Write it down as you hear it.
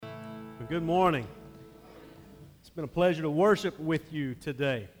Good morning. It's been a pleasure to worship with you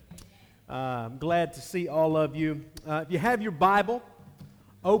today. I'm glad to see all of you. If you have your Bible,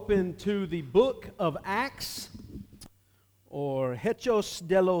 open to the book of Acts, or Hechos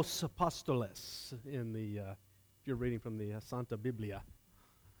de los Apóstoles, if you're reading from the Santa Biblia.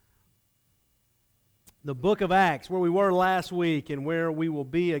 The book of Acts, where we were last week and where we will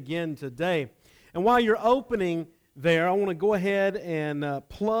be again today. And while you're opening there, I want to go ahead and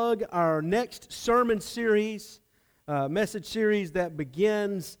plug our next sermon series, message series that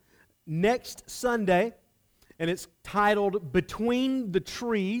begins next Sunday, and it's titled Between the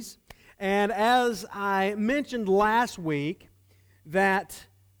Trees. And as I mentioned last week, that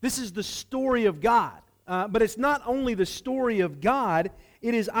this is the story of God. But it's not only the story of God,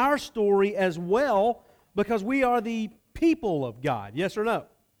 it is our story as well, because we are the people of God. Yes or no?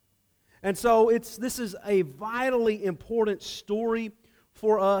 And so this is a vitally important story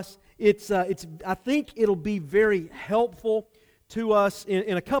for us. I think it'll be very helpful to us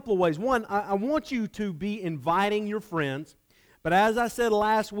in a couple of ways. One, I want you to be inviting your friends, but as I said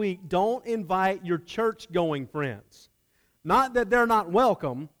last week, don't invite your church-going friends. Not that they're not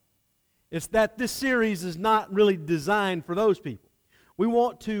welcome, it's that this series is not really designed for those people. We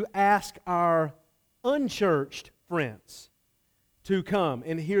want to ask our unchurched friends to come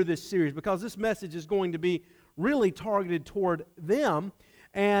and hear this series, because this message is going to be really targeted toward them.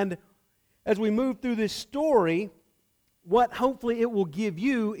 And as we move through this story, what hopefully it will give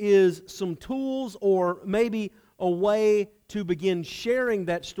you is some tools, or maybe a way to begin sharing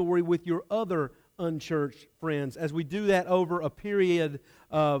that story with your other unchurched friends as we do that over a period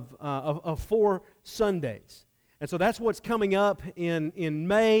of 4 Sundays. And so that's what's coming up in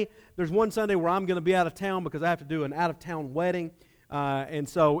May. There's one Sunday where I'm going to be out of town because I have to do an out-of-town wedding. And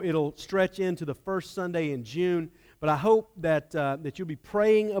so it'll stretch into the first Sunday in June. But I hope that you'll be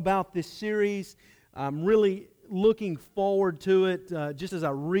praying about this series. I'm really looking forward to it just as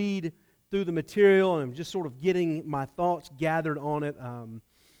I read through the material, and I'm just sort of getting my thoughts gathered on it.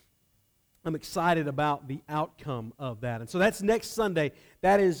 I'm excited about the outcome of that. And so that's next Sunday.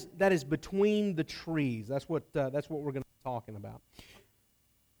 That is Between the Trees. That's what we're going to be talking about.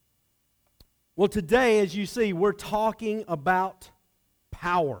 Well, today, as you see, we're talking about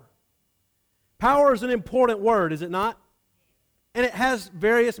power. Power is an important word, is it not? And it has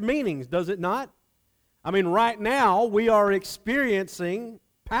various meanings, does it not? I mean, right now, we are experiencing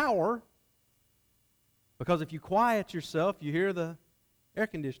power because if you quiet yourself, you hear the air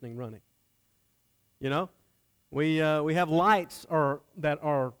conditioning running. You know, we have lights that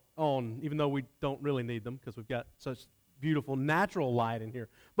are on, even though we don't really need them because we've got such beautiful natural light in here.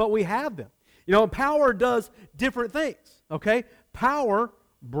 But we have them. You know, power does different things, okay? Power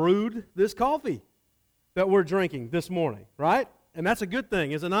brewed this coffee that we're drinking this morning, right? And that's a good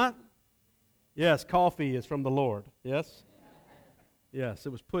thing, is it not? Yes, coffee is from the Lord, yes? Yes, it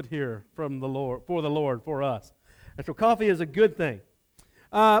was put here from the Lord, for us. And so coffee is a good thing.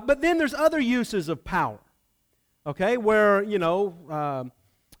 But then there's other uses of power, okay, where,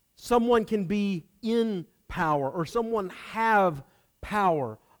 someone can be in power, or someone have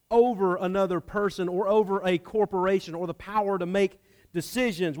power over another person or over a corporation, or the power to make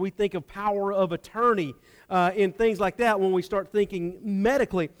decisions. We think of power of attorney in things like that when we start thinking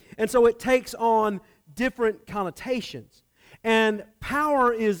medically. And so it takes on different connotations. And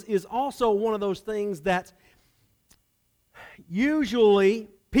power is also one of those things that usually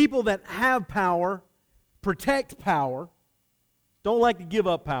people that have power protect power, don't like to give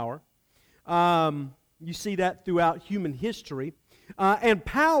up power. You see that throughout human history. And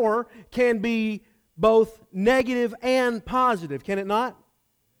power can be both negative and positive, can it not?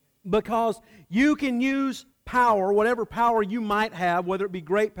 Because you can use power, whatever power you might have, whether it be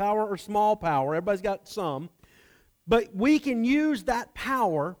great power or small power, everybody's got some, but we can use that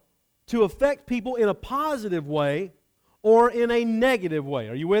power to affect people in a positive way or in a negative way.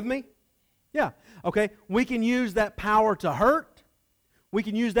 Are you with me? Yeah. Okay. We can use that power to hurt. We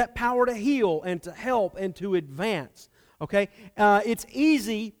can use that power to heal and to help and to advance. Okay? It's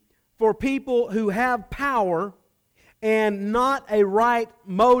easy for people who have power and not a right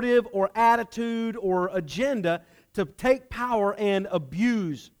motive or attitude or agenda to take power and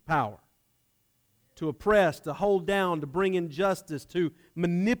abuse power, to oppress, to hold down, to bring injustice, to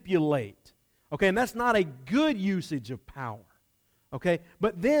manipulate. Okay, and that's not a good usage of power. Okay,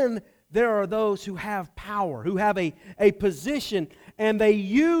 but then there are those who have power, who have a position, and they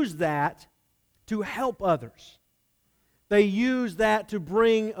use that to help others. They use that to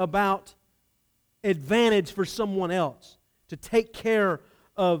bring about advantage for someone else, to take care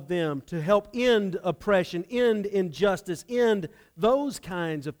of them to help end oppression, end injustice, end those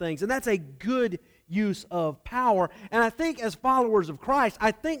kinds of things. And that's a good use of power. And I think as followers of Christ,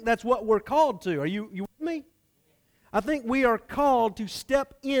 I think that's what we're called to. Are you with me? I think we are called to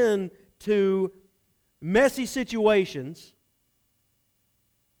step into messy situations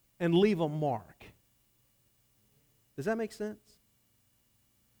and leave a mark. Does that make sense?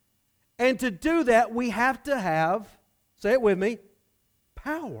 And to do that, we have to have, say it with me,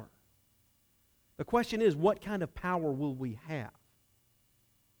 power. The question is, what kind of power will we have?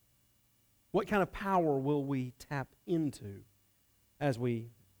 What kind of power will we tap into as we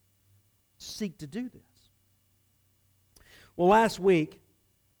seek to do this? Well, last week,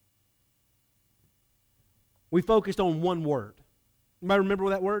 we focused on one word. Anybody remember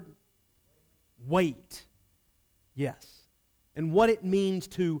that word? Wait. Yes. And what it means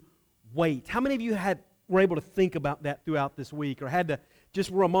to wait. How many of you were able to think about that throughout this week, or had to, just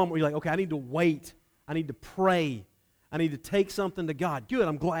for a moment, where you're like, okay, I need to wait. I need to pray. I need to take something to God. Good,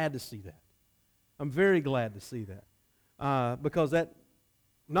 I'm glad to see that. I'm very glad to see that. Because that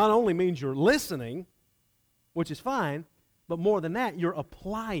not only means you're listening, which is fine, but more than that, you're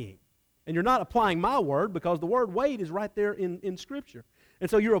applying. And you're not applying my word, because the word wait is right there in Scripture. And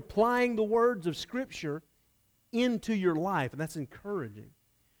so you're applying the words of Scripture into your life, and that's encouraging.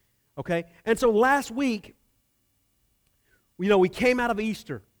 Okay? And so last week, we came out of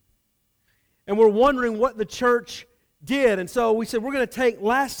Easter, and we're wondering what the church did. And so we said we're going to take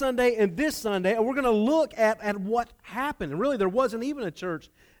last Sunday and this Sunday, and we're going to look at what happened. And really, there wasn't even a church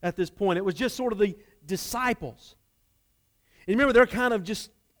at this point. It was just sort of the disciples. And remember,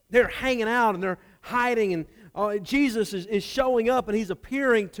 they're hanging out and they're hiding, and Jesus is showing up, and He's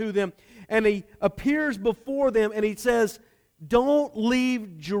appearing to them, and He appears before them, and He says, don't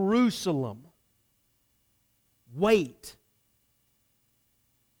leave Jerusalem. Wait.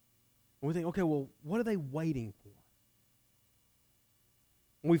 And we think, okay, well, what are they waiting for?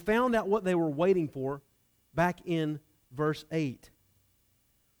 And we found out what they were waiting for back in verse 8.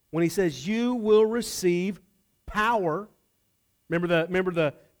 When He says, you will receive power. Remember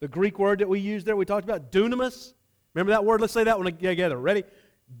the Greek word that we used there? We talked about dunamis. Remember that word? Let's say that one together. Ready?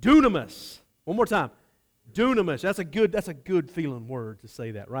 Dunamis. One more time. Dunamis. That's a good feeling word to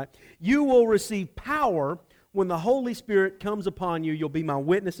say that, right? You will receive power when the Holy Spirit comes upon you. You'll be my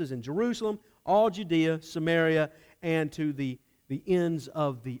witnesses in Jerusalem, all Judea, Samaria, and to the ends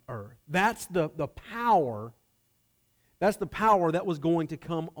of the earth. That's the power. That's the power that was going to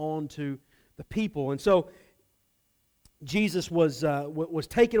come onto the people. And so Jesus was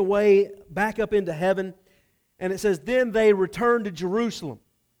taken away back up into heaven, and it says, then they returned to Jerusalem.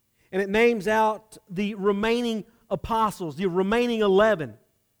 And it names out the remaining apostles, the remaining 11.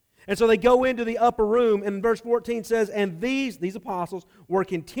 And so they go into the upper room, and verse 14 says, and these apostles were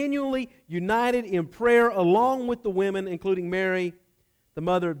continually united in prayer along with the women, including Mary, the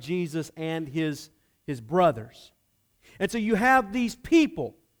mother of Jesus, and his brothers. And so you have these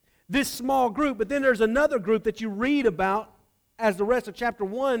people, this small group, but then there's another group that you read about as the rest of chapter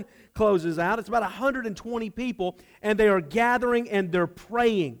 1 closes out. It's about 120 people, and they are gathering and they're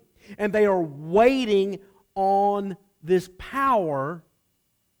praying, and they are waiting on this power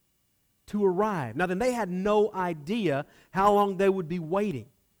to arrive. Now then, they had no idea how long they would be waiting.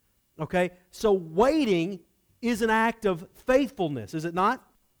 Okay? So waiting is an act of faithfulness, is it not?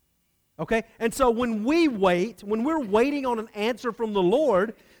 Okay? And so when we wait, when we're waiting on an answer from the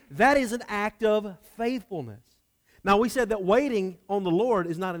Lord, that is an act of faithfulness. Now, we said that waiting on the Lord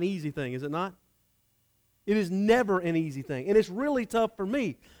is not an easy thing, is it not? It is never an easy thing. And it's really tough for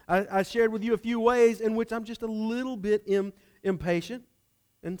me. I shared with you a few ways in which I'm just a little bit impatient.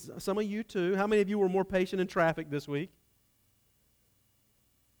 And some of you too. How many of you were more patient in traffic this week?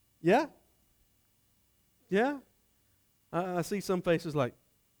 Yeah? Yeah? I see some faces like,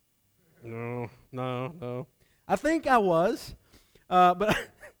 no. I think I was. But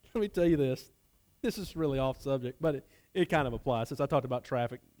let me tell you this. This is really off subject, but it kind of applies since I talked about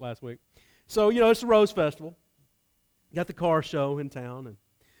traffic last week. So, it's the Rose Festival. Got the car show in town. And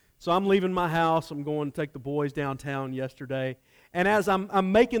so I'm leaving my house. I'm going to take the boys downtown yesterday. And as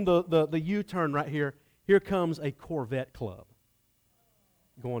I'm making the U-turn right here comes a Corvette club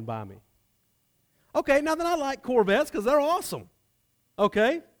going by me. Okay, now then I like Corvettes because they're awesome.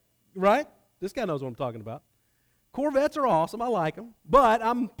 Okay, right? This guy knows what I'm talking about. Corvettes are awesome. I like them. But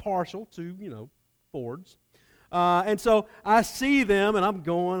I'm partial to, Fords. And so I see them, and I'm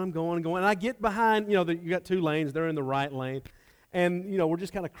going. And I get behind, you got two lanes. They're in the right lane. And, we're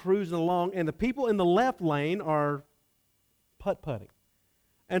just kind of cruising along. And the people in the left lane are putt-putting.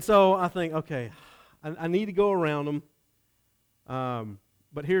 And so I think, okay, I need to go around them.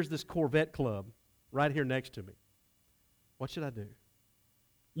 but here's this Corvette club right here next to me. What should I do?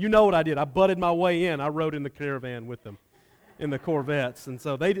 You know what I did. I butted my way in. I rode in the caravan with them in the Corvettes. And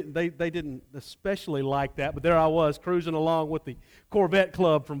so they didn't especially like that, but there I was cruising along with the Corvette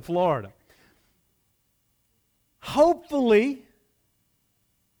club from Florida. Hopefully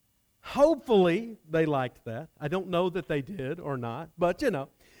they liked that. I don't know that they did or not, but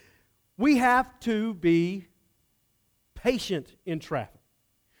we have to be patient in traffic.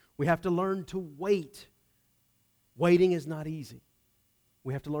 We have to learn to wait. Waiting is not easy.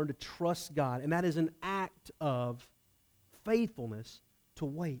 We have to learn to trust God, and that is an act of faithfulness to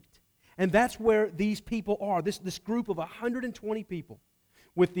wait. And that's where these people are, this group of 120 people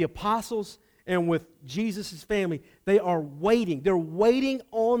with the apostles and with Jesus' family. They are waiting. They're waiting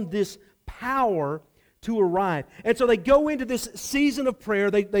on this power to arrive. And so they go into this season of prayer.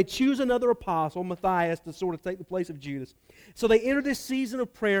 They choose another apostle, Matthias, to sort of take the place of Judas. So they enter this season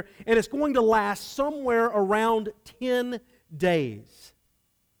of prayer, and it's going to last somewhere around 10 days.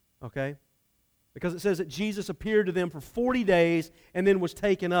 Okay? Because it says that Jesus appeared to them for 40 days and then was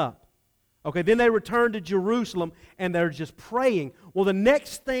taken up. Okay, then they return to Jerusalem and they're just praying. Well, the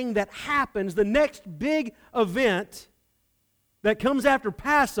next thing that happens, the next big event that comes after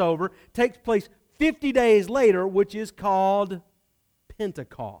Passover takes place 50 days later, which is called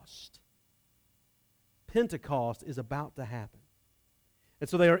Pentecost. Pentecost is about to happen. And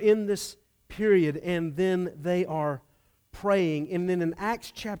so they are in this period, and then they are praying. And then in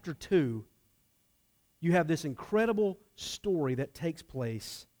Acts chapter 2, you have this incredible story that takes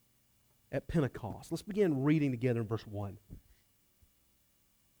place at Pentecost. Let's begin reading together in verse 1.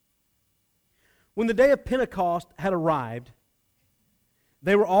 When the day of Pentecost had arrived,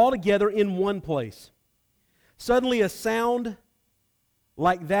 they were all together in one place. Suddenly a sound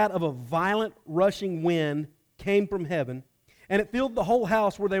like that of a violent rushing wind came from heaven, and it filled the whole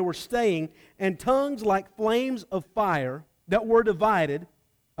house where they were staying, and tongues like flames of fire that were divided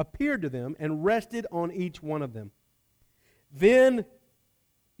appeared to them and rested on each one of them. Then,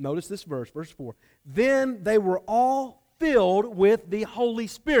 notice this verse 4. Then they were all filled with the Holy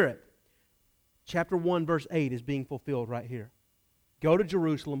Spirit. Chapter 1, verse 8 is being fulfilled right here. Go to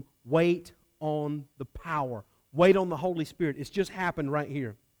Jerusalem, wait on the power. Wait on the Holy Spirit. It's just happened right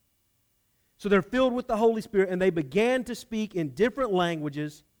here. So they're filled with the Holy Spirit, and they began to speak in different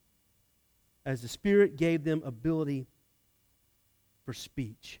languages as the Spirit gave them ability for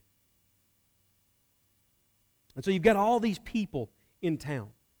speech. And so you've got all these people in town.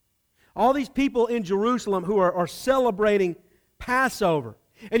 All these people in Jerusalem who are celebrating Passover.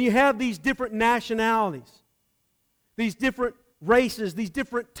 And you have these different nationalities, these different races, these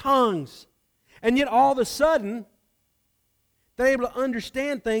different tongues. And yet all of a sudden, they're able to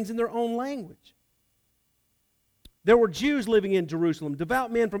understand things in their own language. There were Jews living in Jerusalem,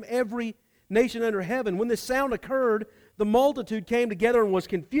 devout men from every nation under heaven. When this sound occurred, the multitude came together and was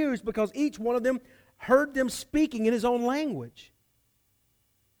confused because each one of them heard them speaking in his own language.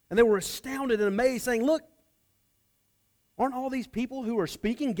 And they were astounded and amazed, saying, "Look, aren't all these people who are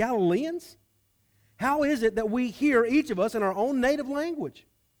speaking Galileans? How is it that we hear, each of us, in our own native language?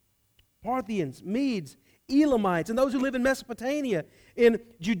 Parthians, Medes, Elamites, and those who live in Mesopotamia, in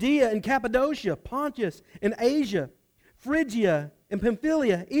Judea and Cappadocia, Pontus and Asia, Phrygia and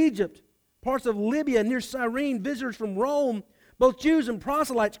Pamphylia, Egypt, parts of Libya near Cyrene, visitors from Rome, both Jews and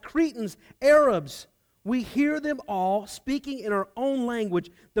proselytes, Cretans, Arabs. We hear them all speaking in our own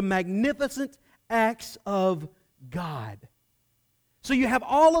language the magnificent acts of God." So you have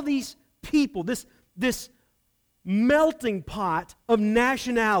all of these people, this melting pot of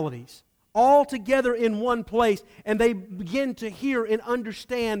nationalities, all together in one place, and they begin to hear and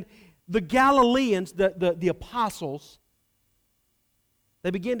understand the Galileans, the apostles. They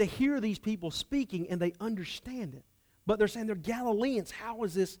begin to hear these people speaking, and they understand it. But they're saying they're Galileans. How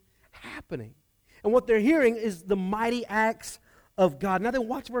is this happening? And what they're hearing is the mighty acts of God. Now then,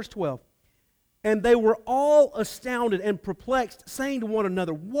 watch verse 12. And they were all astounded and perplexed, saying to one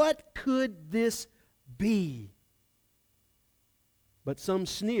another, "What could this be?" But some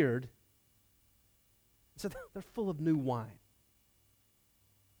sneered and said, "They're full of new wine.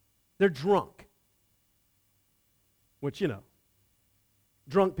 They're drunk." Which,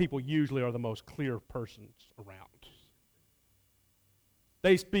 drunk people usually are the most clear persons around.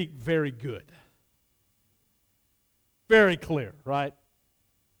 They speak very good. Very clear, right?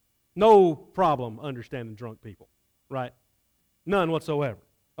 No problem understanding drunk people, right? None whatsoever,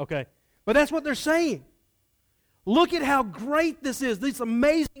 okay? But that's what they're saying. Look at how great this is, this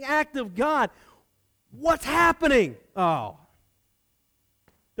amazing act of God. What's happening? Oh,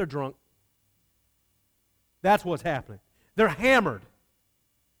 they're drunk. That's what's happening. They're hammered.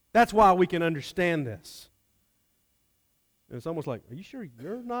 That's why we can understand this. And it's almost like, are you sure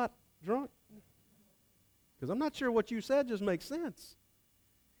you're not drunk? Because I'm not sure what you said just makes sense.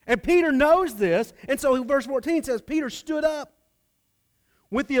 And Peter knows this, and so verse 14 says, Peter stood up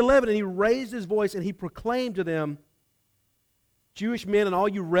with the 11, and he raised his voice, and he proclaimed to them, Jewish men and all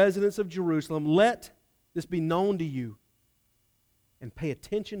you residents of Jerusalem, let this be known to you, and pay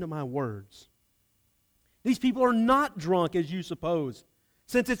attention to my words. These people are not drunk as you suppose,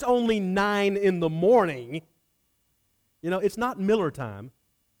 since it's only 9 in the morning. You know, it's not Miller time.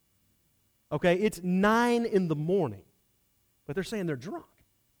 Okay, it's 9 in the morning. But they're saying they're drunk.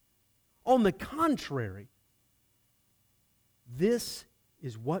 On the contrary, this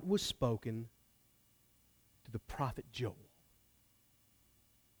is what was spoken to the prophet Joel.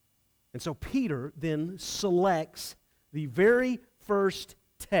 And so Peter then selects the very first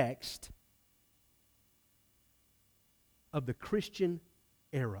text of the Christian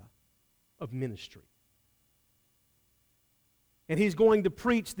era of ministry. And he's going to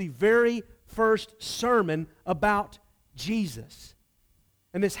preach the very first sermon about Jesus.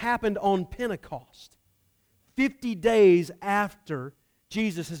 And this happened on Pentecost, 50 days after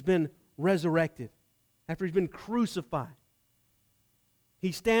Jesus has been resurrected, after he's been crucified.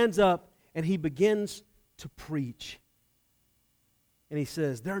 He stands up and he begins to preach. And he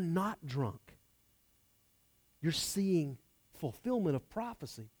says, they're not drunk. You're seeing fulfillment of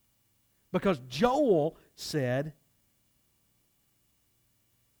prophecy. Because Joel said,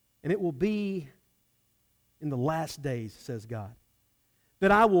 and it will be in the last days, says God,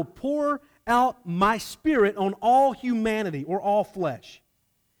 that I will pour out my Spirit on all humanity or all flesh.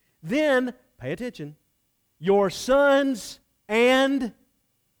 Then, pay attention, your sons and,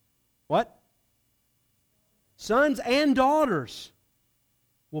 what? Sons and daughters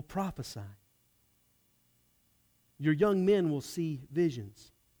will prophesy. Your young men will see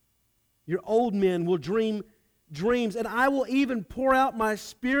visions. Your old men will dream dreams. And I will even pour out my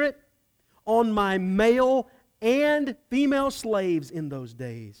Spirit on my male and female slaves in those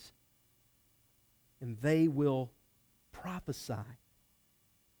days. And they will prophesy.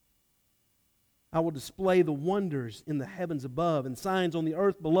 I will display the wonders in the heavens above and signs on the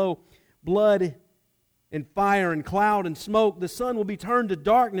earth below, blood and fire and cloud and smoke. The sun will be turned to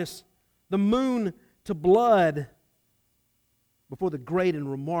darkness, the moon to blood, before the great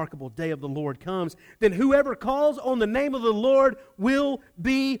and remarkable day of the Lord comes. Then whoever calls on the name of the Lord will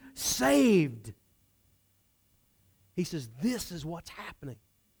be saved. He says, this is what's happening.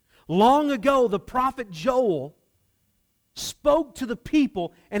 Long ago, the prophet Joel spoke to the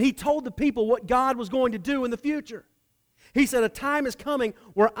people, and he told the people what God was going to do in the future. He said, a time is coming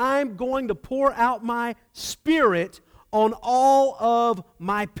where I'm going to pour out my Spirit on all of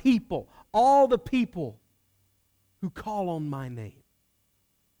my people, all the people who call on my name.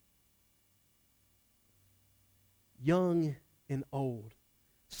 Young and old,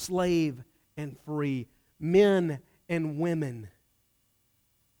 slave and free, men and women,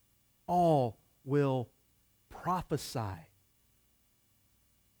 all will prophesy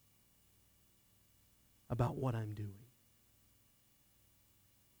about what I'm doing.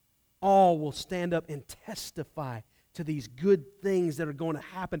 All will stand up and testify to these good things that are going to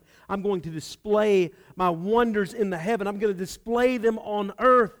happen. I'm going to display my wonders in the heaven. I'm going to display them on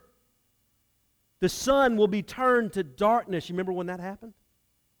earth. The sun will be turned to darkness. You remember when that happened?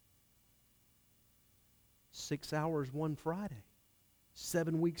 6 hours one Friday,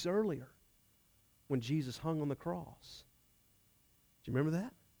 7 weeks earlier, when Jesus hung on the cross. Do you remember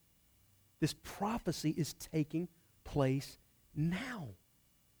that? This prophecy is taking place now.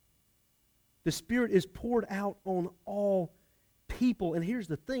 The Spirit is poured out on all people. And here's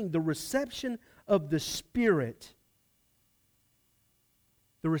the thing, the reception of the Spirit,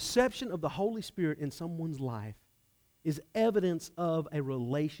 the reception of the Holy Spirit in someone's life is evidence of a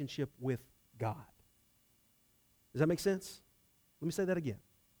relationship with God. Does that make sense? Let me say that again.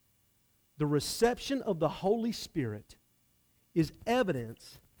 The reception of the Holy Spirit is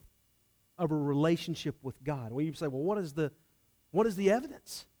evidence of a relationship with God. Well, you say, well, what is the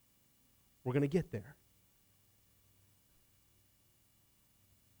evidence? We're going to get there.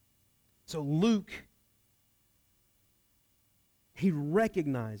 So Luke, he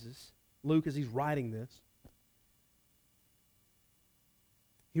recognizes, Luke as he's writing this,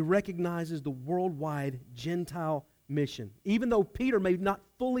 he recognizes the worldwide Gentile mission. Even though Peter may not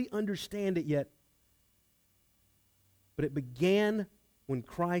fully understand it yet, but it began when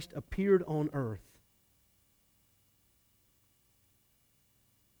Christ appeared on earth.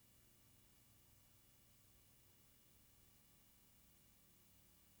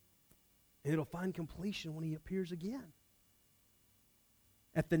 And it'll find completion when he appears again.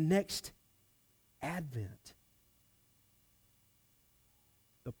 at the next Advent.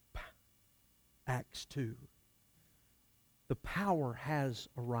 Acts 2. The power has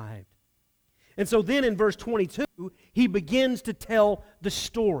arrived. And so then in verse 22, he begins to tell the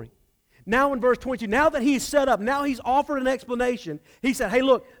story. Now in verse 22, now that he's set up, now he's offered an explanation. He said, hey,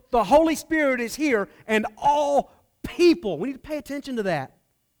 look, the Holy Spirit is here, and all people, we need to pay attention to that.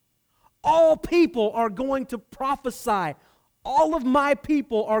 All people are going to prophesy. All of my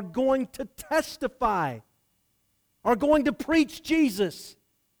people are going to testify, are going to preach Jesus.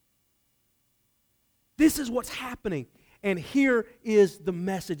 This is what's happening. And here is the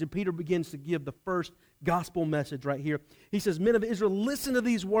message. And Peter begins to give the first gospel message right here. He says, men of Israel, listen to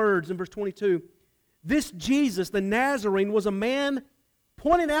these words in verse 22. This Jesus, the Nazarene, was a man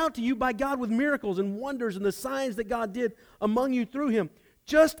pointed out to you by God with miracles and wonders and the signs that God did among you through him,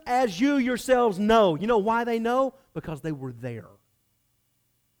 just as you yourselves know. You know why they know? Because they were there.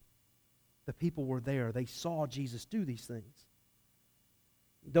 The people were there. They saw Jesus do these things.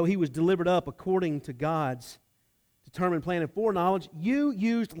 Though he was delivered up according to God's determined plan and foreknowledge, you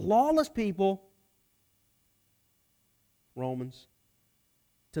used lawless people, Romans,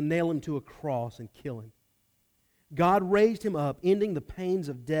 to nail him to a cross and kill him. God raised him up, ending the pains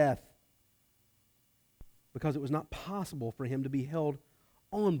of death, because it was not possible for him to be held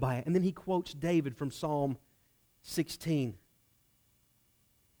on by it. And then he quotes David from Psalm 16,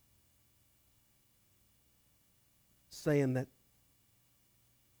 saying that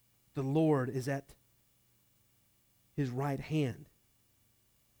the Lord is at his right hand,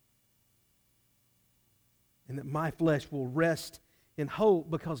 and that my flesh will rest in hope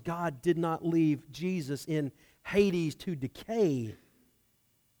because God did not leave Jesus in Hades to decay.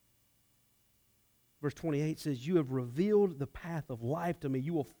 Verse 28 says, you have revealed the path of life to me.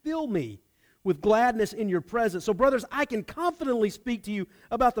 You will fill me with gladness in your presence. So brothers, I can confidently speak to you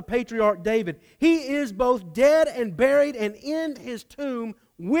about the patriarch David. He is both dead and buried and in his tomb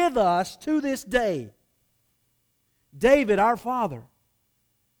with us to this day. David, our father.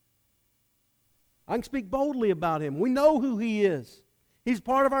 I can speak boldly about him. We know who he is. He's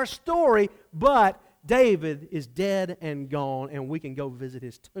part of our story, but David is dead and gone, and we can go visit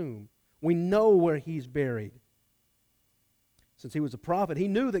his tomb. We know where he's buried. Since he was a prophet, he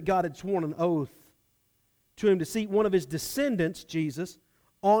knew that God had sworn an oath to him to seat one of his descendants, Jesus,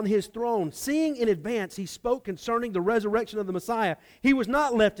 on his throne. Seeing in advance, he spoke concerning the resurrection of the Messiah. He was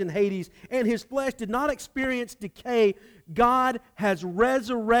not left in Hades, and his flesh did not experience decay. God has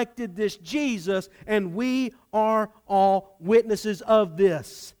resurrected this Jesus, and we are all witnesses of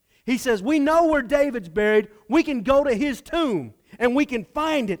this. He says, we know where David's buried. We can go to his tomb, and we can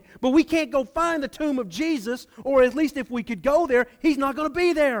find it. But we can't go find the tomb of Jesus, or at least if we could go there, he's not going to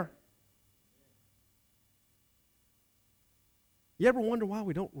be there. You ever wonder why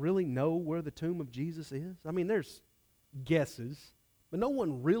we don't really know where the tomb of Jesus is? I mean, there's guesses, but no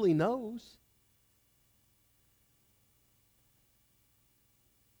one really knows.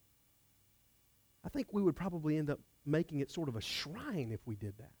 I think we would probably end up making it sort of a shrine if we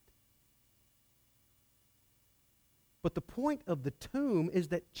did that. But the point of the tomb is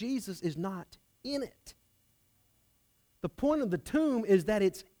that Jesus is not in it. The point of the tomb is that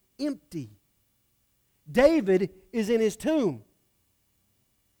it's empty. David is in his tomb.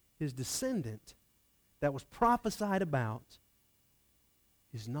 His descendant that was prophesied about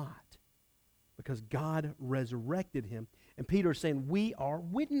is not, because God resurrected him. And Peter is saying we are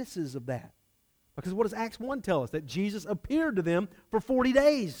witnesses of that. Because what does Acts 1 tell us? That Jesus appeared to them for 40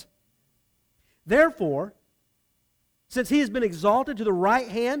 days. Therefore, since he has been exalted to the right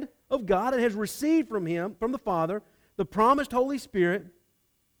hand of God and has received from him, from the Father, the promised Holy Spirit,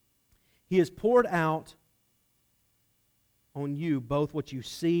 he has poured out on you both what you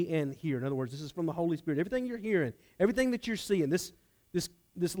see and hear. In other words, this is from the Holy Spirit. Everything you're hearing, everything that you're seeing, this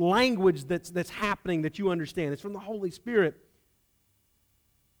language that's happening that you understand, it's from the Holy Spirit.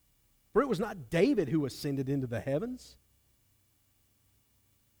 For it was not David who ascended into the heavens,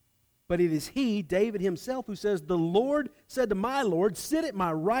 but it is he, David himself, who says, the Lord said to my Lord, sit at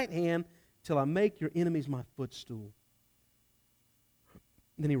my right hand till I make your enemies my footstool.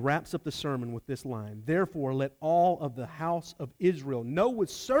 Then he wraps up the sermon with this line, therefore let all of the house of Israel know with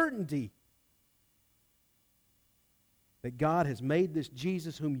certainty that God has made this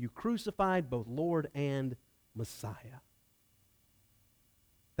Jesus whom you crucified both Lord and Messiah.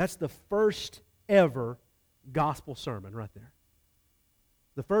 That's the first ever gospel sermon right there.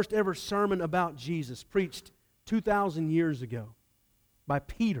 The first ever sermon about Jesus preached 2,000 years ago by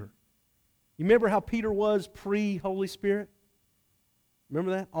Peter. You remember how Peter was pre-Holy Spirit?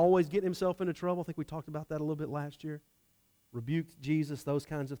 Remember that? Always getting himself into trouble. I think we talked about that a little bit last year. rebuked Jesus, those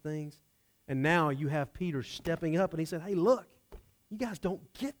kinds of things. And now you have Peter stepping up and he said, hey, look, you guys don't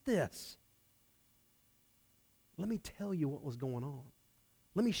get this. Let me tell you what was going on.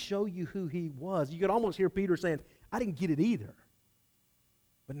 Let me show you who he was. You could almost hear Peter saying, I didn't get it either.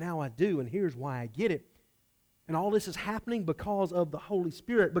 But now I do, and here's why I get it. And all this is happening because of the Holy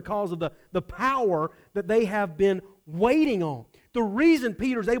Spirit, because of the power that they have been waiting on. The reason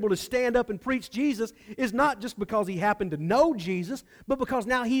Peter's able to stand up and preach Jesus is not just because he happened to know Jesus, but because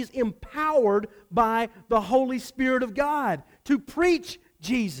now he's empowered by the Holy Spirit of God to preach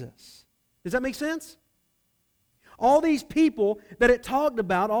Jesus. Does that make sense? All these people that it talked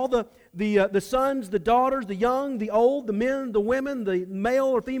about, all the sons, the daughters, the young, the old, the men, the women, the male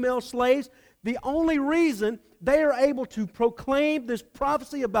or female slaves, the only reason they are able to proclaim this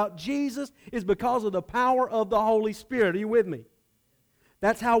prophecy about Jesus is because of the power of the Holy Spirit. Are you with me?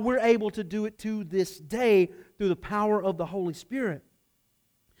 That's how we're able to do it to this day, through the power of the Holy Spirit.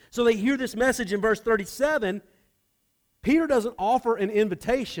 So they hear this message in verse 37. Peter doesn't offer an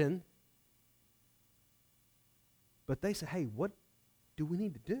invitation, but they say, hey, what do we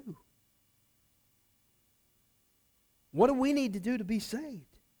need to do? What do we need to do to be saved?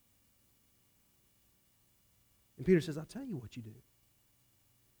 And Peter says, I'll tell you what you do.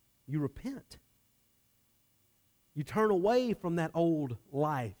 You repent. You turn away from that old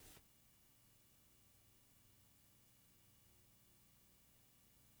life.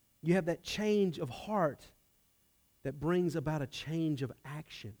 You have that change of heart that brings about a change of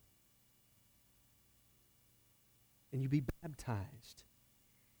action. And you be baptized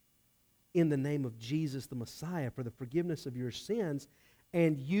in the name of Jesus the Messiah for the forgiveness of your sins,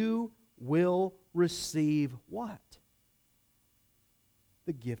 and you will receive what?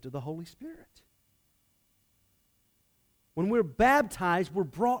 The gift of the Holy Spirit. When we're baptized, we're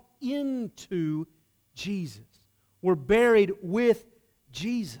brought into Jesus. We're buried with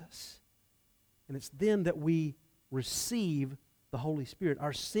Jesus. And it's then that we receive the Holy Spirit.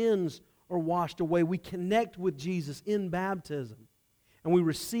 Our sins are washed away. We connect with Jesus in baptism. And we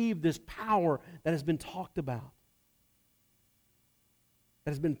receive this power that has been talked about,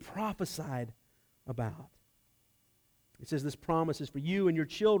 that has been prophesied about. It says this promise is for you and your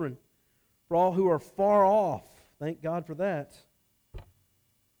children, for all who are far off. Thank God for that.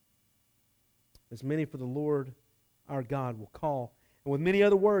 As many for the Lord our God will call. And with many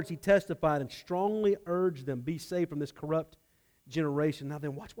other words he testified and strongly urged them, be saved from this corrupt generation. Now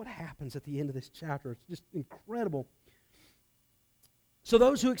then, watch what happens at the end of this chapter. It's just incredible. So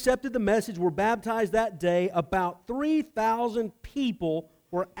those who accepted the message were baptized that day. About 3,000 people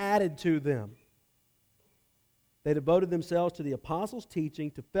were added to them. They devoted themselves to the apostles'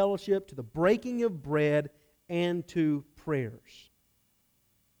 teaching, to fellowship, to the breaking of bread, and to prayers.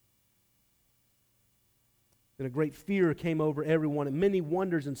 Then a great fear came over everyone, and many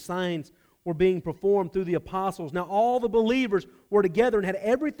wonders and signs were being performed through the apostles. Now all the believers were together and had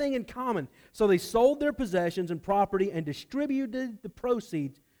everything in common. So they sold their possessions and property and distributed the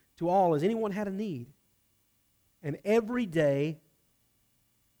proceeds to all as anyone had a need. And every day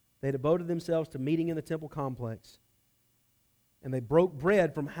they devoted themselves to meeting in the temple complex. And they broke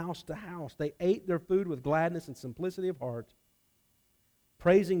bread from house to house. They ate their food with gladness and simplicity of heart,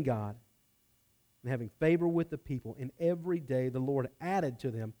 praising God and having favor with the people. And every day the Lord added to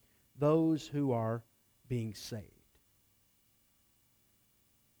them those who are being saved.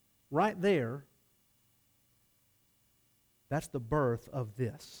 Right there, that's the birth of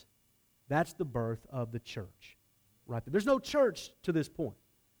this. That's the birth of the church. Right there. There's no church to this point.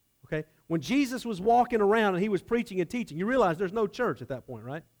 Okay? When Jesus was walking around and he was preaching and teaching, you realize there's no church at that point,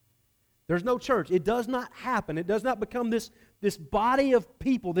 right? There's no church. It does not happen. It does not become this body of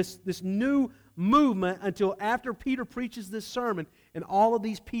people, this new movement until after Peter preaches this sermon and all of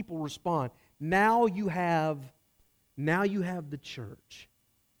these people respond. Now you have the church.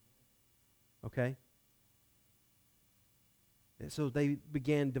 Okay? And so they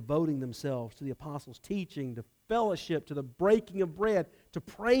began devoting themselves to the apostles' teaching, to fellowship, to the breaking of bread, to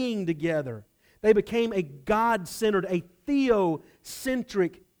praying together. They became a God-centered, a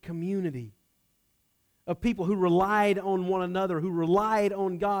theocentric community of people who relied on one another, who relied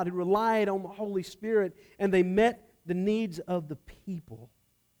on God, who relied on the Holy Spirit, and they met the needs of the people.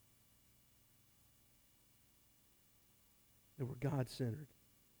 They were God-centered.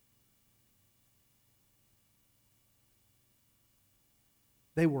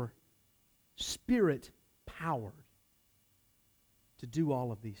 They were Spirit-powered to do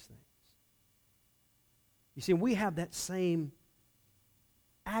all of these things. You see, we have that same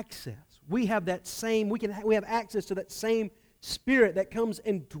access. We have access to that same Spirit that comes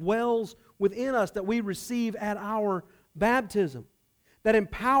and dwells within us that we receive at our baptism that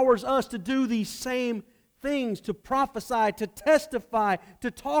empowers us to do these same things, to prophesy, to testify,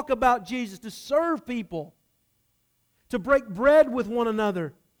 to talk about Jesus, to serve people, to break bread with one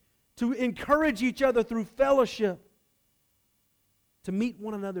another, to encourage each other through fellowship, to meet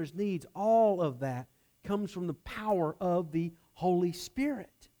one another's needs. All of that comes from the power of the Holy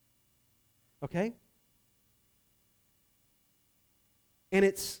Spirit. Okay? And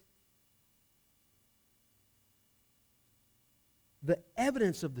it's the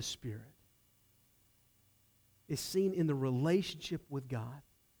evidence of the Spirit is seen in the relationship with God.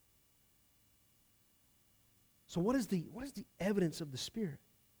 So what is the evidence of the Spirit?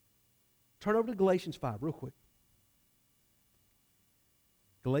 Turn over to Galatians 5 real quick.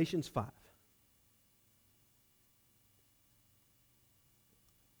 Galatians 5.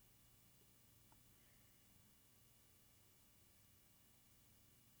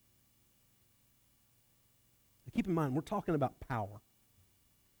 Keep in mind, we're talking about power.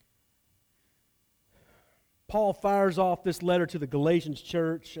 Paul fires off this letter to the Galatians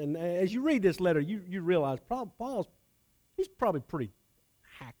church, and as you read this letter, you realize he's probably pretty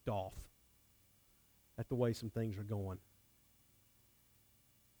hacked off at the way some things are going.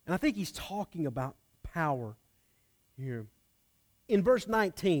 And I think he's talking about power here. In verse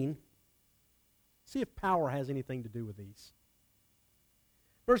 19, see if power has anything to do with these.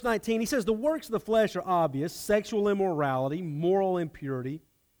 Verse 19, he says, the works of the flesh are obvious: sexual immorality, moral impurity,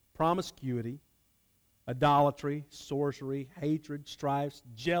 promiscuity, idolatry, sorcery, hatred, strifes,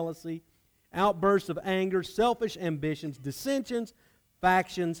 jealousy, outbursts of anger, selfish ambitions, dissensions,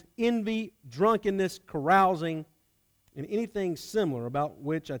 factions, envy, drunkenness, carousing, and anything similar, about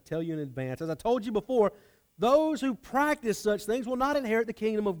which I tell you in advance. As I told you before, those who practice such things will not inherit the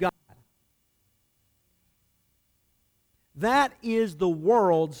kingdom of God. That is the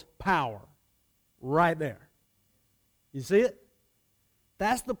world's power right there. You see it?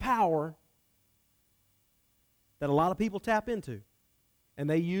 That's the power that a lot of people tap into. And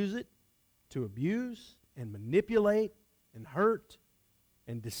they use it to abuse and manipulate and hurt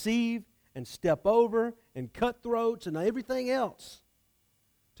and deceive and step over and cut throats and everything else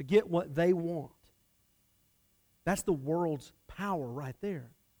to get what they want. That's the world's power right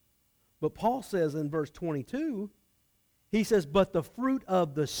there. But Paul says in verse 22, he says, but the fruit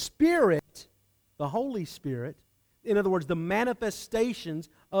of the Spirit, the Holy Spirit, in other words, the manifestations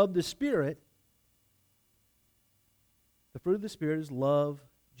of the Spirit, the fruit of the Spirit is love,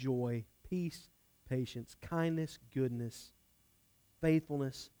 joy, peace, patience, kindness, goodness,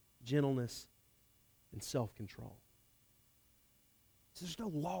 faithfulness, gentleness, and self-control. So there's no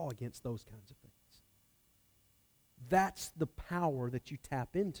law against those kinds of things. That's the power that you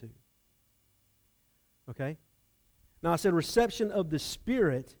tap into. Okay? Now I said reception of the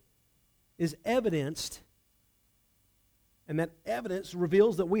Spirit is evidenced, and that evidence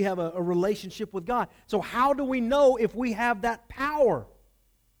reveals that we have a relationship with God. So how do we know if we have that power?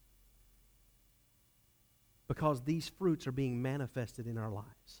 Because these fruits are being manifested in our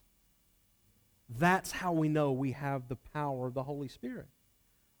lives. That's how we know we have the power of the Holy Spirit.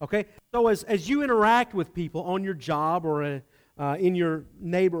 Okay? So as you interact with people on your job or in your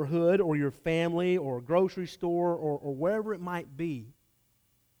neighborhood or your family or grocery store or wherever it might be,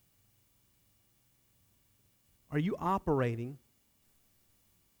 are you operating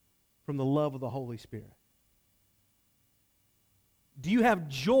from the love of the Holy Spirit? Do you have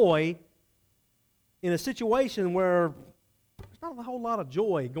joy in a situation where there's not a whole lot of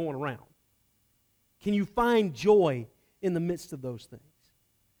joy going around? Can you find joy in the midst of those things?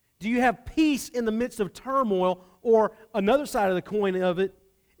 Do you have peace in the midst of turmoil? Or another side of the coin of it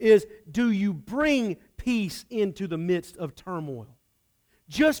is, do you bring peace into the midst of turmoil?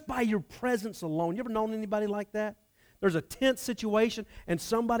 Just by your presence alone. You ever known anybody like that? There's a tense situation and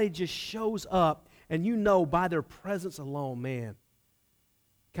somebody just shows up and you know by their presence alone, man,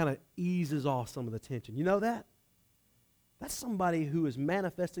 kind of eases off some of the tension. You know that? That's somebody who is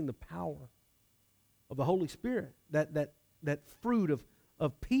manifesting the power of the Holy Spirit, that fruit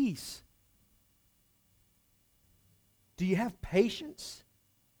of peace. Do you have patience?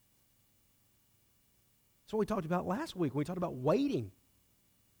 That's what we talked about last week when we talked about waiting.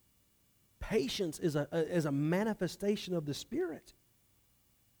 Patience is a manifestation of the Spirit.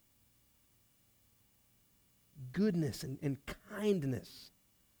 Goodness and kindness.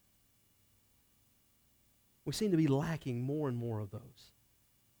 We seem to be lacking more and more of those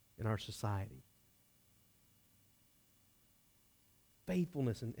in our society.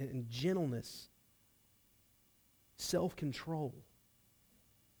 Faithfulness and gentleness. Self-control.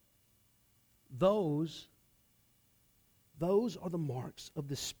 Those are the marks of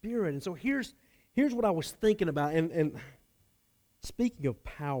the Spirit. And so here's Here's what I was thinking about, and speaking of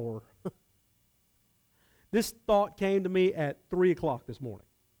power, this thought came to me at 3 o'clock this morning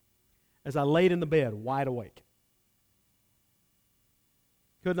as I laid in the bed wide awake.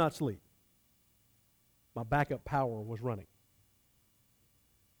 Could not sleep. My backup power was running.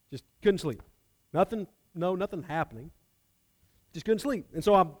 Just couldn't sleep. Nothing happening. Just couldn't sleep. And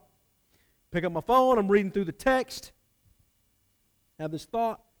so I pick up my phone, I'm reading through the text, have this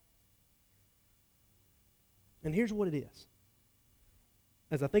thought, and here's what it is.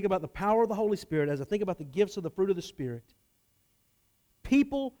 As I think about the power of the Holy Spirit, as I think about the gifts of the fruit of the Spirit,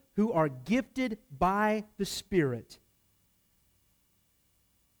 people who are gifted by the Spirit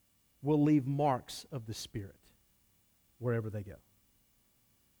will leave marks of the Spirit wherever they go.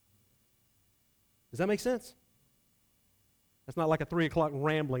 Does that make sense? That's not like a 3 o'clock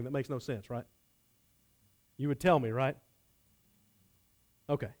rambling that makes no sense, right? You would tell me, right?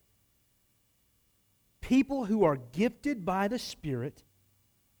 Okay. People who are gifted by the Spirit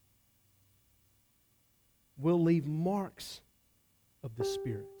will leave marks of the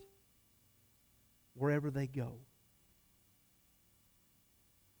Spirit wherever they go.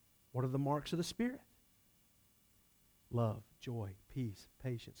 What are the marks of the Spirit? Love, joy, peace,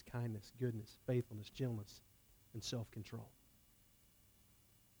 patience, kindness, goodness, faithfulness, gentleness, and self-control.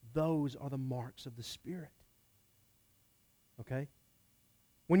 Those are the marks of the Spirit. Okay?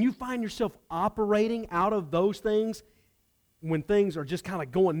 When you find yourself operating out of those things, when things are just kind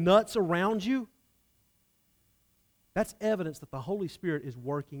of going nuts around you, that's evidence that the Holy Spirit is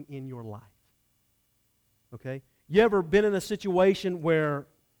working in your life. Okay? You ever been in a situation where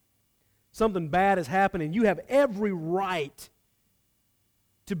something bad has happened and you have every right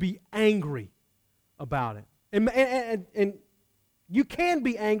to be angry about it? And you can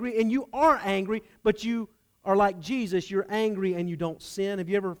be angry, and you are angry, but you are like Jesus. You're angry and you don't sin. Have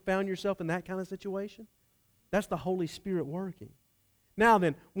you ever found yourself in that kind of situation? That's the Holy Spirit working. Now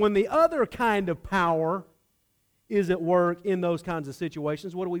then, when the other kind of power is at work in those kinds of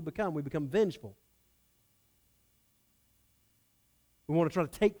situations, what do we become? We become vengeful. We want to try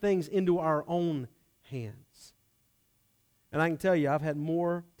to take things into our own hands. And I can tell you, I've had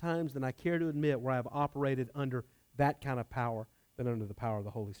more times than I care to admit where I've operated under that kind of power than under the power of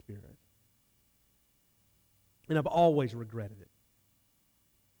the Holy Spirit. And I've always regretted it.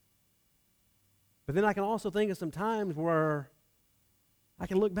 But then I can also think of some times where I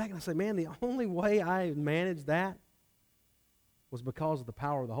can look back and I say, man, the only way I managed that was because of the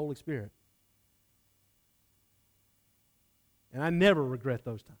power of the Holy Spirit. And I never regret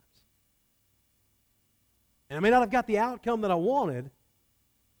those times. And I may not have got the outcome that I wanted,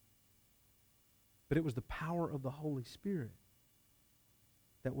 but it was the power of the Holy Spirit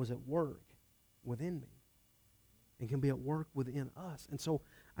that was at work within me and can be at work within us. And so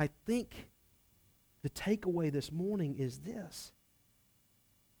I think the takeaway this morning is this.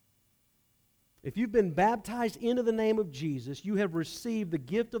 If you've been baptized into the name of Jesus, you have received the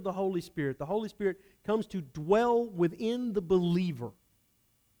gift of the Holy Spirit. The Holy Spirit comes to dwell within the believer.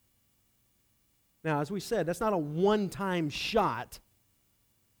 Now, as we said, that's not a one-time shot.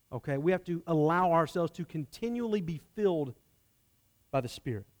 Okay, we have to allow ourselves to continually be filled by the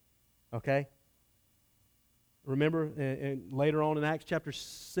Spirit. Okay? Remember, and later on in Acts chapter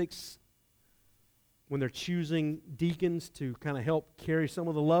 6, when they're choosing deacons to kind of help carry some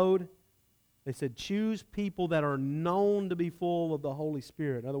of the load, they said, choose people that are known to be full of the Holy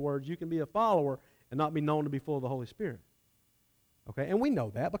Spirit. In other words, you can be a follower and not be known to be full of the Holy Spirit. Okay, and we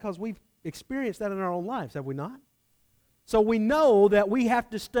know that because we've experienced that in our own lives, have we not? So we know that we have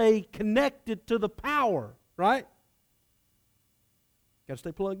to stay connected to the power, right? Got to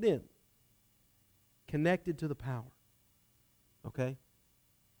stay plugged in. Connected to the power. Okay?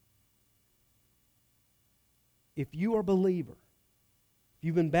 If you are a believer, if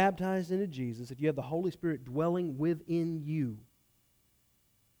you've been baptized into Jesus, if you have the Holy Spirit dwelling within you,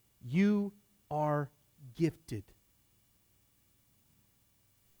 you are gifted.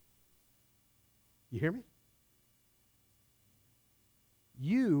 You hear me?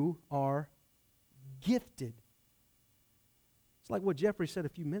 You are gifted. It's like what Jeffrey said a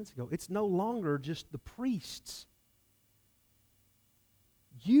few minutes ago. It's no longer just the priests.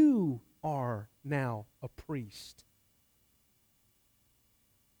 You are now a priest.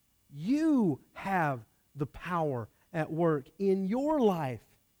 You have the power at work in your life.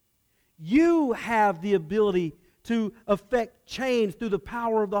 You have the ability to affect change through the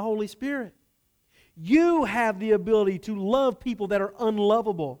power of the Holy Spirit. You have the ability to love people that are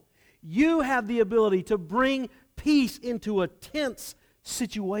unlovable. You have the ability to bring peace into a tense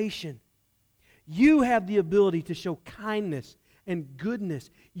situation. You have the ability to show kindness and goodness.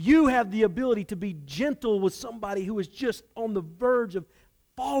 You have the ability to be gentle with somebody who is just on the verge of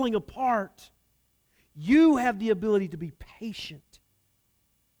falling apart. You have the ability to be patient.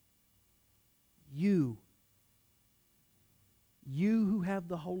 You who have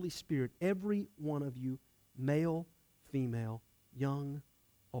the Holy Spirit, every one of you, male, female, young,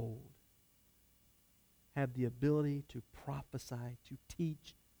 old, have the ability to prophesy, to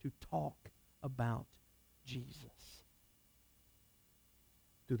teach, to talk about Jesus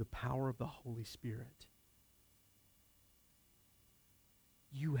through the power of the Holy Spirit.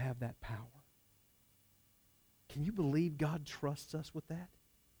 You have that power. Can you believe God trusts us with that?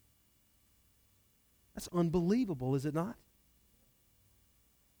 That's unbelievable, is it not?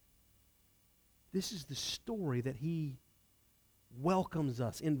 This is the story that He welcomes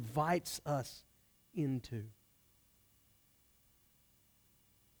us, invites us into.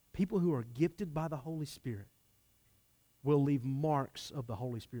 People who are gifted by the Holy Spirit will leave marks of the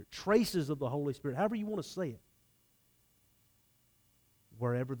Holy Spirit, traces of the Holy Spirit, however you want to say it,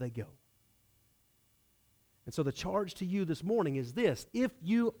 wherever they go. And so the charge to you this morning is this: if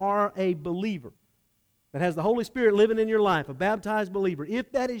you are a believer that has the Holy Spirit living in your life, a baptized believer,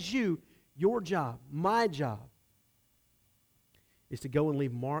 if that is you, your job, my job, is to go and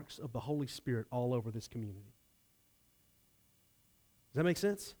leave marks of the Holy Spirit all over this community. Does that make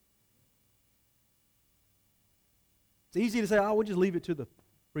sense? It's easy to say, oh, we'll just leave it to the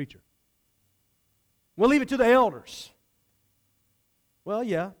preacher. We'll leave it to the elders. Well,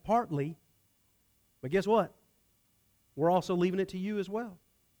 yeah, partly. But guess what? We're also leaving it to you as well.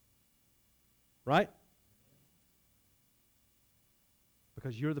 Right?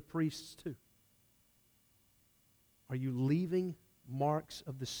 Because you're the priests too. Are you leaving marks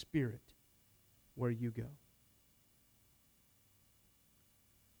of the Spirit where you go?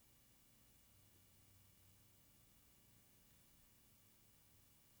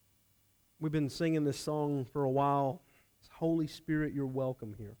 We've been singing this song for a while. It's Holy Spirit, you're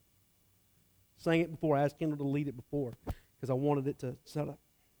welcome here. Sang it before. I asked Kendall to lead it before because I wanted it to sort of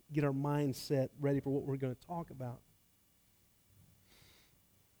get our mindset ready for what we're going to talk about.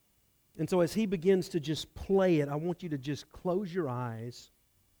 And so as he begins to just play it, I want you to just close your eyes.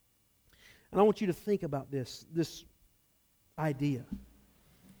 And I want you to think about this idea.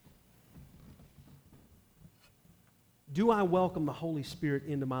 Do I welcome the Holy Spirit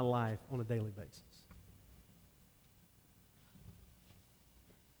into my life on a daily basis?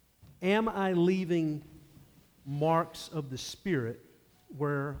 Am I leaving marks of the Spirit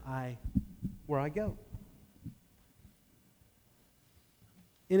where I go?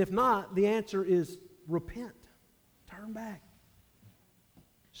 And if not, the answer is repent. Turn back.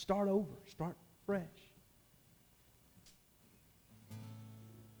 Start over. Start fresh.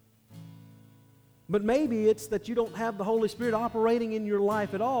 But maybe it's that you don't have the Holy Spirit operating in your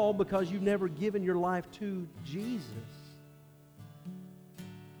life at all because you've never given your life to Jesus.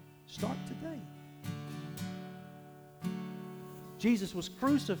 Start today. Jesus was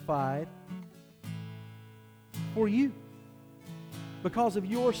crucified for you because of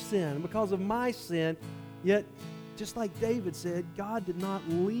your sin, because of my sin. Yet, just like David said, God did not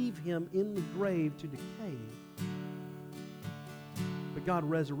leave him in the grave to decay. But God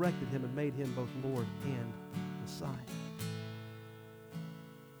resurrected him and made him both Lord and Messiah.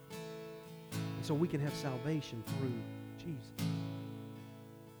 And so we can have salvation through Jesus.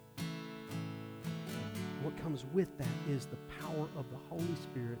 What comes with that is the power of the Holy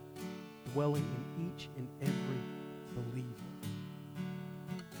Spirit dwelling in each and every believer.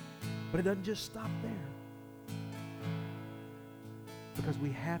 But it doesn't just stop there. Because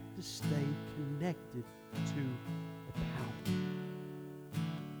we have to stay connected to the power.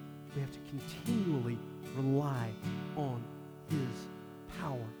 We have to continually rely on His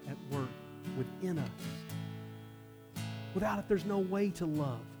power at work within us. Without it, there's no way to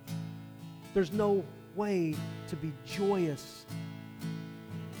love. There's no way to be joyous,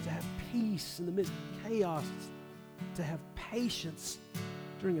 to have peace in the midst of chaos, to have patience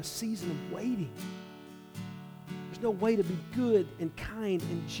during a season of waiting. There's no way to be good and kind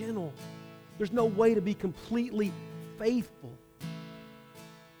and gentle. There's no way to be completely faithful.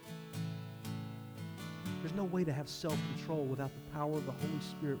 There's no way to have self-control without the power of the Holy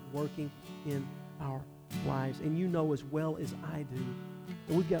Spirit working in our lives. And you know as well as I do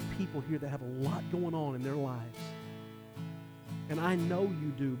that we've got people here that have a lot going on in their lives. And I know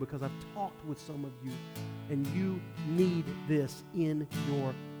you do because I've talked with some of you, and you need this in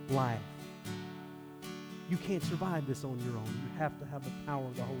your life. You can't survive this on your own. You have to have the power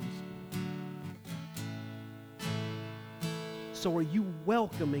of the Holy Spirit. So are you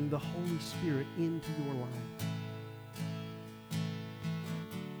welcoming the Holy Spirit into your life?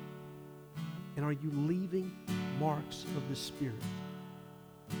 And are you leaving marks of the Spirit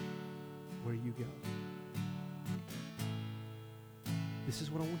where you go? This is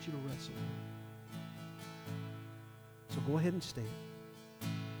what I want you to wrestle with. So go ahead and stand.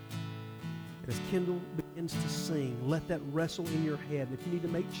 And as Kendall begins to sing, let that wrestle in your head. And if you need to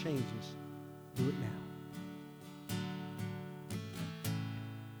make changes, do it now.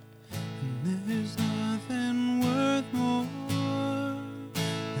 There's nothing worth more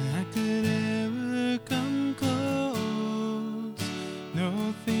that could ever come close.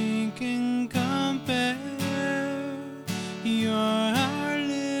 Nothing can compare. You're our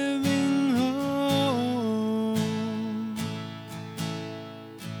living hope.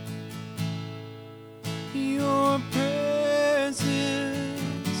 Your presence,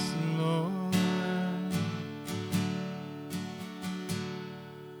 Lord.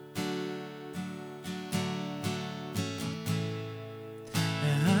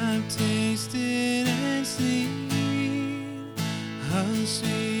 I've tasted and seen how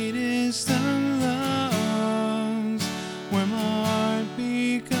sweet is the loves where my heart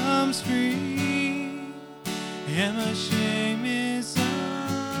becomes free and my shame is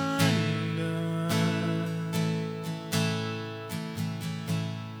undone.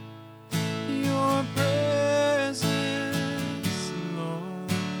 Your presence,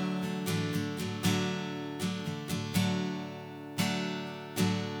 Lord.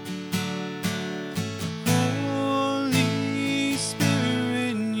 Holy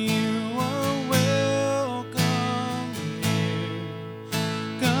Spirit, you are welcome here.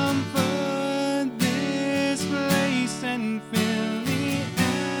 Comfort this place and fill the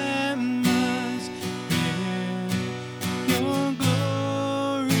atmosphere. Your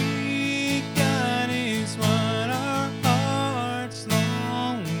glory, God, is what our hearts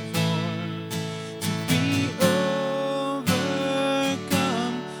long for. To be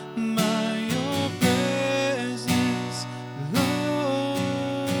overcome by your presence, Lord.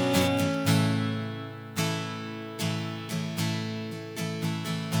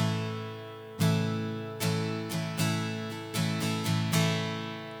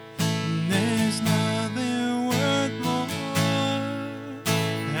 There's nothing worth more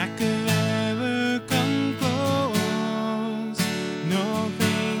that could ever come close.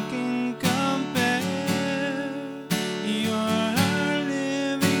 Nothing can compare. You're our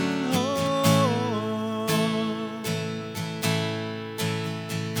living hope.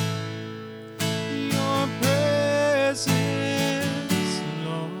 Your presence,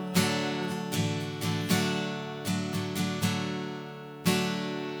 Lord.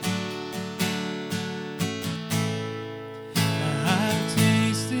 I've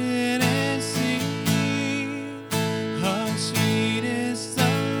tasted and seen how sweet is the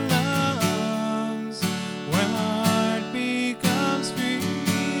loves where my heart becomes free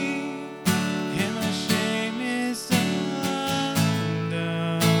and my shame is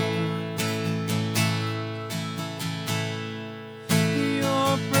undone.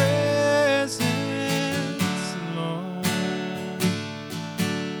 Your presence, Lord.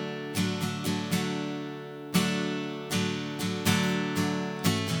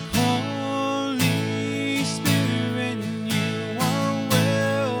 Holy Spirit, you are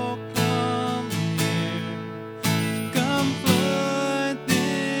welcome here. Comfort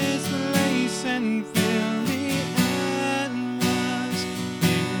this place and fill the atmosphere.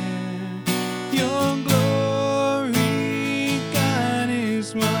 Your glory, God,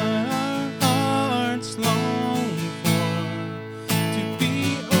 is what our hearts long for. To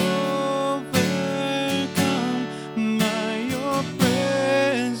be overcome by your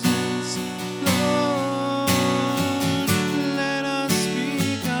presence, Lord. Let us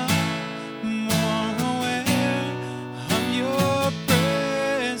become more aware of your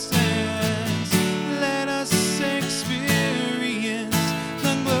presence. Let us experience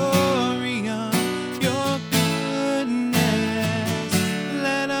the glory of your goodness.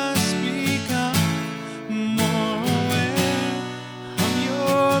 Let us become more aware of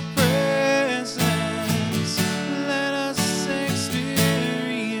your presence. Let us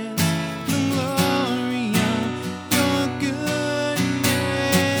experience the glory of your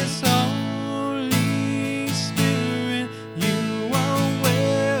goodness. Holy Spirit, you are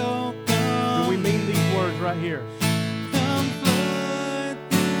welcome. Do we mean these words right here? Comfort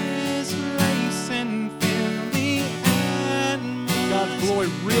this place and fill the atmosphere. God's glory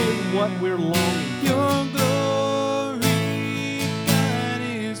really what we're longing for. Your glory, God,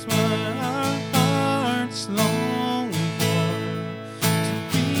 is what our hearts long for. To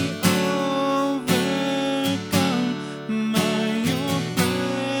be overcome by your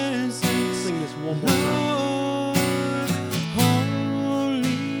presence, Sing this one more time. Lord.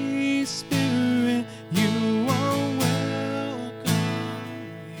 Holy Spirit,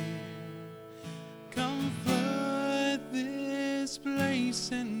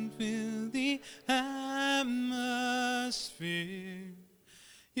 fill the atmosphere.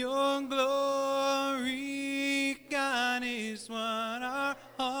 Your glory, God, is what our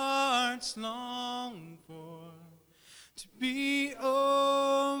hearts long for. To be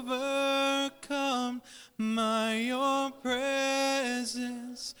overcome by your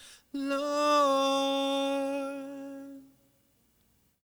presence, Lord.